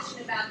a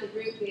question about the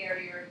root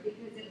barrier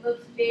because it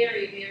looks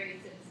very, very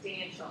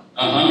substantial.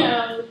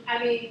 So, I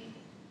mean,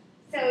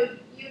 so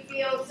you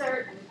feel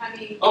certain, I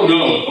mean... Oh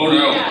no.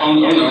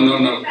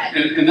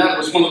 And that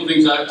was one of the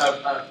things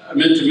I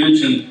meant to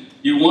mention.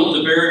 You want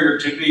the barrier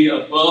to be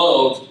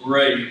above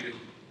grade.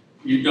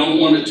 You don't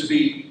want it to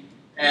be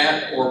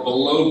at or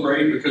below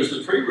grade, because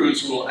the tree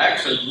roots will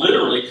actually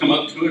literally come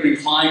up to it and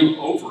climb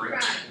over it.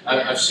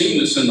 Right. I've seen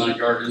this in my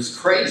garden. It's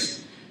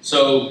crazy.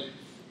 So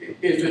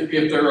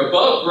if they're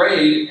above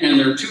grade and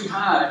they're too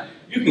high,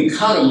 you can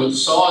cut them with a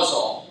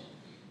Sawzall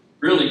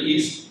really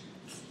easy.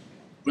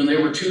 When they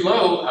were too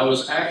low, I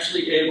was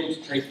actually able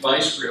to take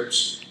vice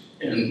grips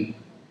and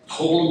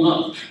pull them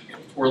up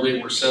before they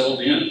were settled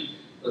in.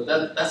 But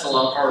that's a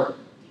lot harder.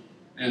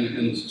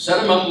 And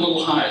set them up a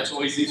little high. It's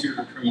always easier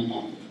to trim them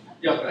off.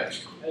 Yeah,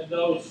 Baxter. And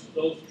those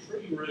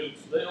tree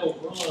roots, they'll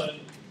run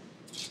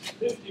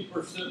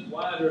 50%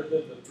 wider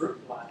than the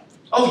drip line.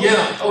 Oh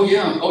yeah, oh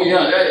yeah, oh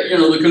yeah. You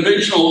know, the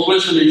conventional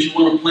wisdom is you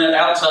want to plant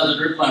outside the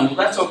drip line. Well,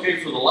 that's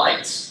okay for the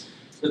lights,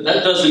 but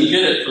that doesn't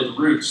get it for the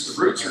roots.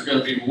 The roots are going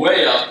to be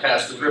way out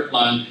past the drip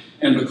line,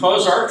 and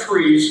because our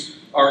trees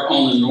are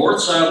on the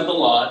north side of the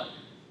lot,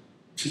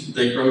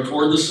 they grow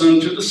toward the sun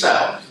to the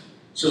south,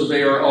 so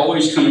they are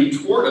always coming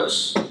toward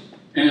us,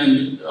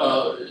 and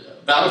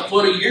about a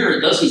foot a year.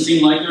 It doesn't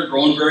seem like they're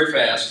growing very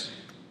fast,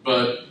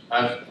 but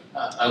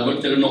I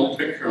looked at an old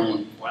picture and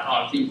went,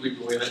 wow, I can't believe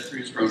the way that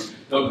tree is growing.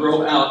 They'll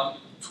grow out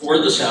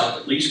toward the south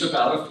at least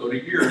about a foot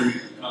a year.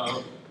 And,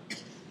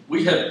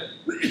 we have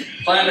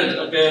planted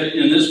a bed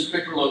in this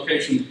particular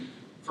location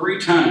 3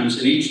 times,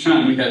 and each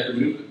time we had to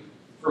move it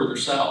further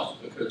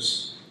south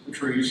because the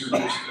trees are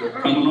just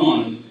coming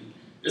on.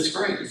 It's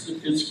great. It's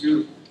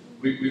beautiful.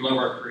 We love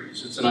our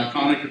trees. It's an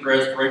iconic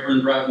address,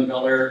 Rayburn Drive in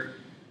Bel Air.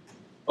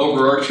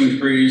 Overarching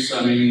trees.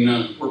 I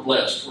mean, we're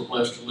blessed. We're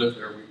blessed to live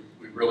there.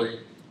 We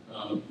really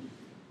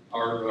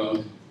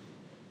are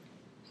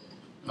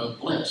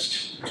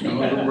blessed. There's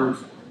no other word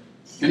for it.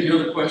 Any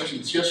other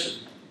questions? Yes, sir.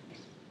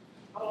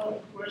 I have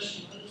a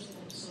question. I just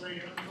want to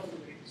say I'm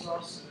totally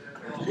exhausted.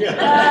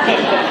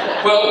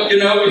 Well, you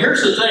know,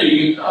 here's the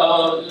thing.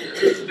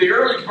 The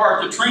early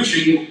part, the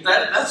trenching,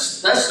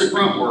 that's the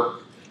grunt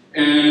work.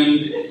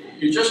 And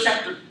you just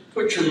have to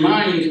put your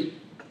mind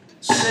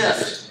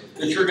set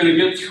that you're going to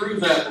get through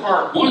that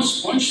part.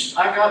 Once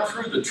I got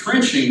through the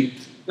trenching,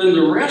 then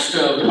the rest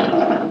of it,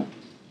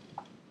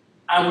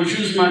 I was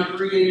using my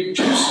creative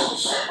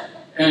juices.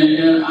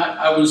 And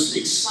I was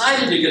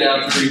excited to get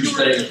out there each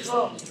day.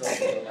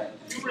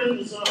 You were in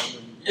the zone.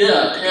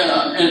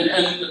 Yeah,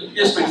 and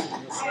yes, ma'am.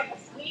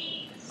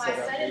 My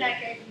son and I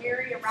gave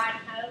Mary a ride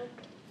home a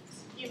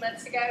few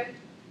months ago.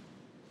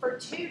 For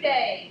 2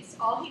 days,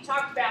 all he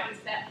talked about was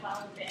that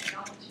flower bed. I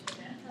want you to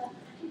know.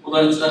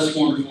 Well, that's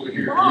wonderful to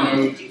hear. You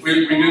know,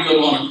 we do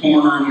live on a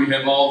corner, and we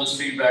have all this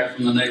feedback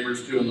from the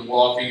neighbors doing the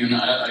walking, and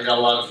I got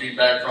a lot of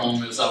feedback from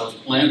them as I was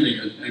planting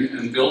it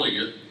and building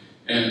it.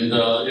 And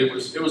it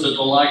was a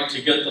delight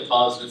to get the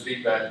positive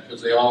feedback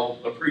because they all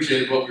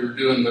appreciated what we were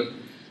doing. But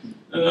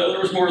there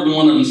was more than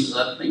one of them says,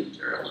 "I think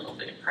you're a little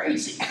bit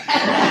crazy."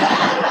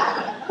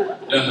 How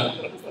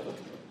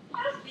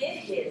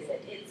big is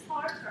it? It's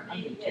hard for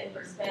me to get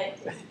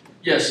perspective.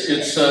 Yes,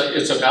 it's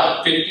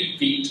about 50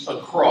 feet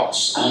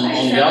across on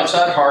the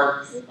outside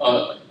heart,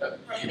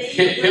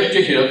 hip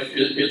to hip.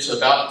 It's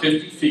about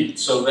 50 feet.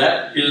 So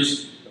that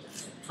is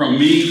from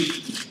me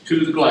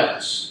to the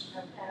glass.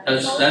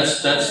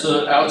 That's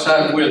the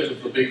outside width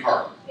of the big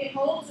heart. It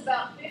holds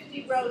about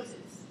 50 roses.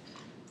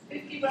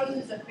 50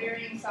 roses of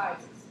varying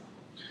sizes.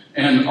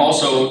 And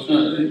also,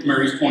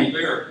 Mary's point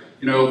there,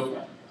 you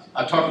know,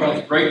 I talked about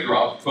the great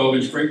drop,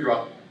 12-inch great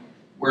drop,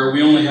 where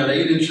we only had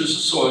 8 inches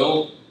of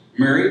soil.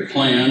 Mary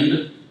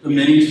planned the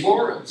mini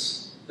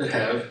florids that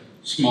have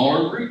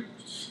smaller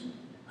roots.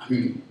 I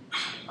mean,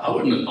 I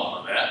wouldn't have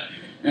thought of that.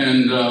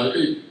 And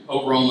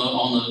over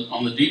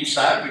on the deep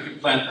side, we could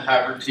plant the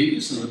hybrid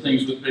teas and the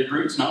things with big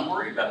roots, not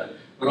worry about it.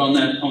 But on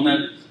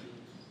that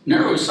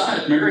narrow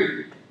side,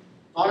 Mary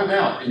thought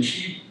about and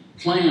she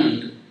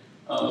planned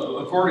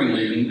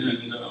accordingly. And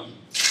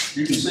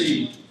you can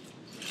see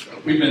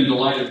we've been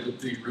delighted with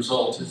the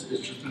results. It's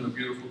just been a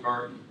beautiful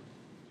garden.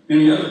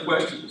 Any other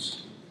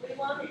questions? We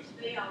want it to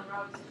be on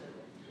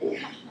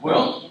Rosewood.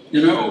 Well,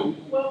 you know.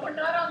 Well, we're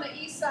not on the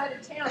east side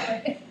of town,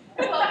 but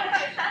Well,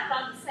 we're kind of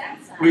on the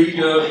south side.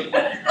 We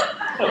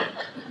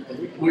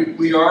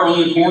are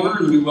on the corner,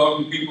 and we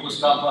welcome people to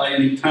stop by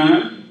any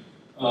time.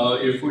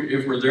 If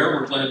we're there,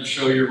 we're glad to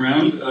show you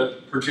around.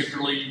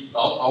 Particularly,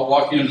 I'll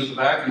walk you into the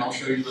back, and I'll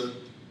show you the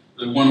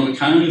one of a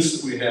kinds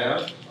that we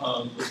have,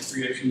 the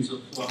creations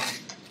of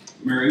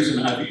Mary's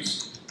and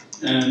Ivy's,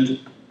 and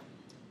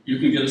you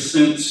can get a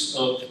sense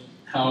of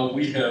how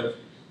we have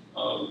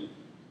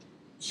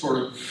sort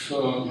of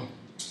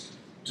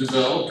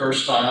developed our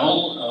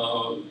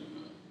style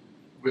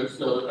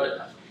with.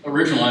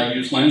 Originally, I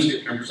used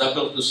landscape timbers. I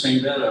built the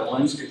same bed out of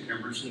landscape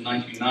timbers in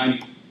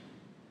 1990,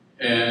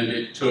 and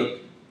it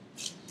took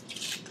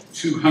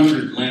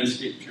 200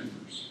 landscape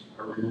timbers.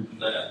 I remember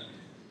that.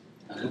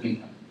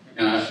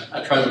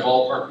 I tried to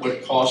ballpark what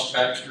it cost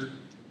Baxter,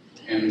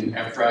 and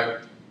after I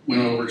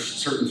went over a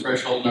certain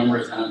threshold number,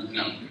 I thought,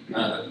 no,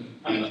 I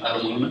don't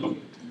want to know.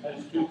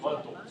 That's 2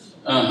 bundles.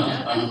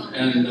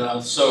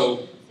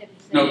 So,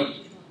 no,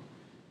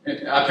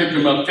 I picked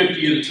them up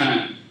 50 at a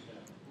time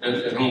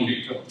at Home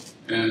Depot.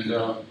 And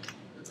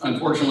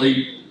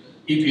unfortunately,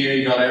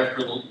 EPA got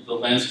after the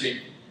landscape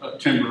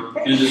timber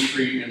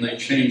industry, and they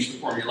changed the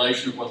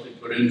formulation of what they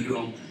put into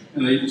them,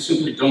 and they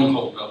simply don't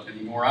hold up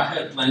anymore. I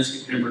had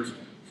landscape timbers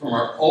from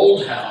our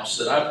old house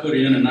that I put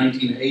in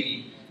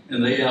 1980,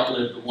 and they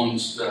outlived the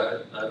ones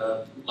that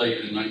I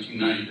laid in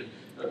 1990.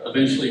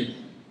 Eventually,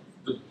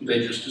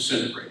 they just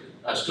disintegrated.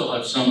 I still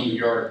have some in the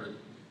yard, but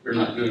they're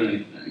not doing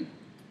anything.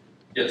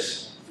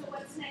 Yes? So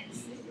what's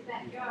next in the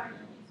backyard?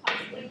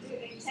 Possibly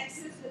doing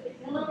Texas with the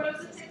yellow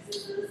rose of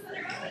Texas that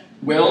are going?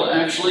 Well,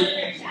 actually,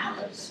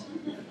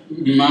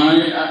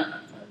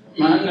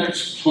 My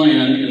next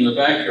plan in the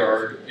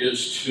backyard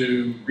is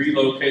to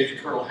relocate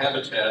the turtle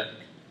habitat,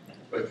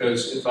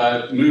 because if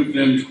I move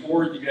them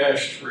toward the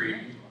ash tree,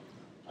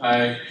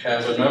 I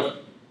have enough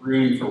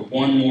room for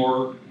one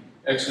more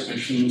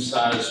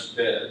exhibition-sized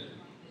bed,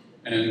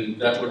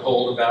 and that would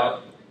hold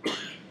about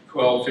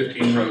 12,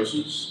 15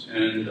 roses,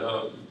 and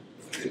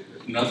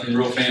nothing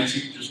real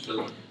fancy, just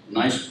a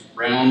nice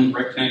round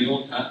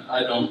rectangle.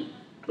 I don't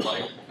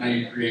like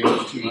 93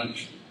 acres too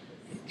much.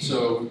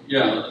 So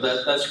yeah,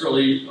 that's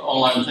really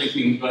all I'm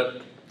thinking,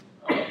 but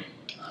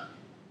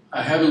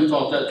I haven't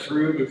thought that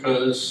through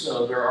because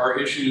there are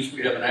issues.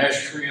 We have an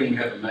ash tree and we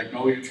have a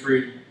magnolia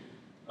tree.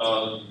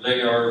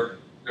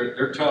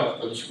 They're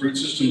tough. Those root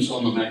systems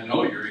on the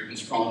magnolia are even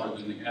stronger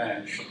than the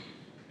ash.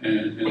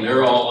 And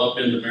they're all up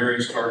into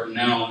Mary's garden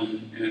now,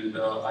 and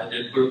I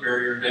did put a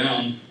barrier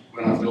down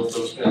when I built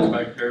those beds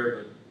back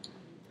there,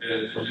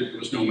 but it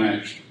was no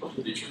match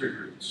to these tree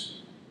roots.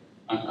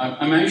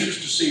 I'm anxious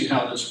to see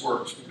how this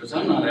works, because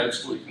I'm not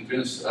absolutely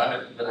convinced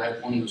that I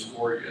have won this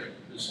war yet.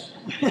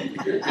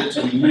 It's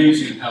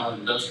amazing how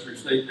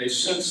industrious, they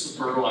sense the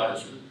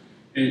fertilizer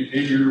in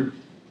your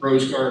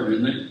rose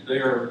garden, and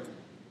they're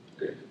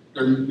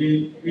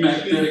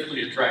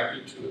magnetically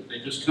attracted to it. They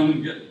just come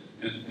and get it,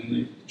 and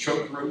they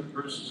choke the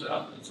roses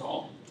out, that's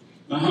all.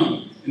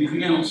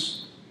 Anything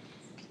else?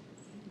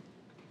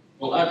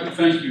 Well, I do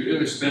thank you.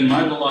 It has been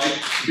my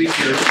delight to be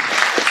here.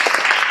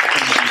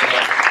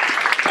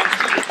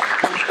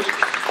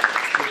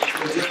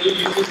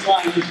 You can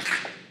find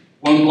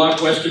 1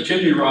 block west of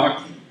Chimney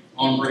Rock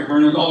on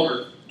Rayburn and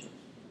Alder.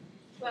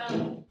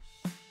 Well,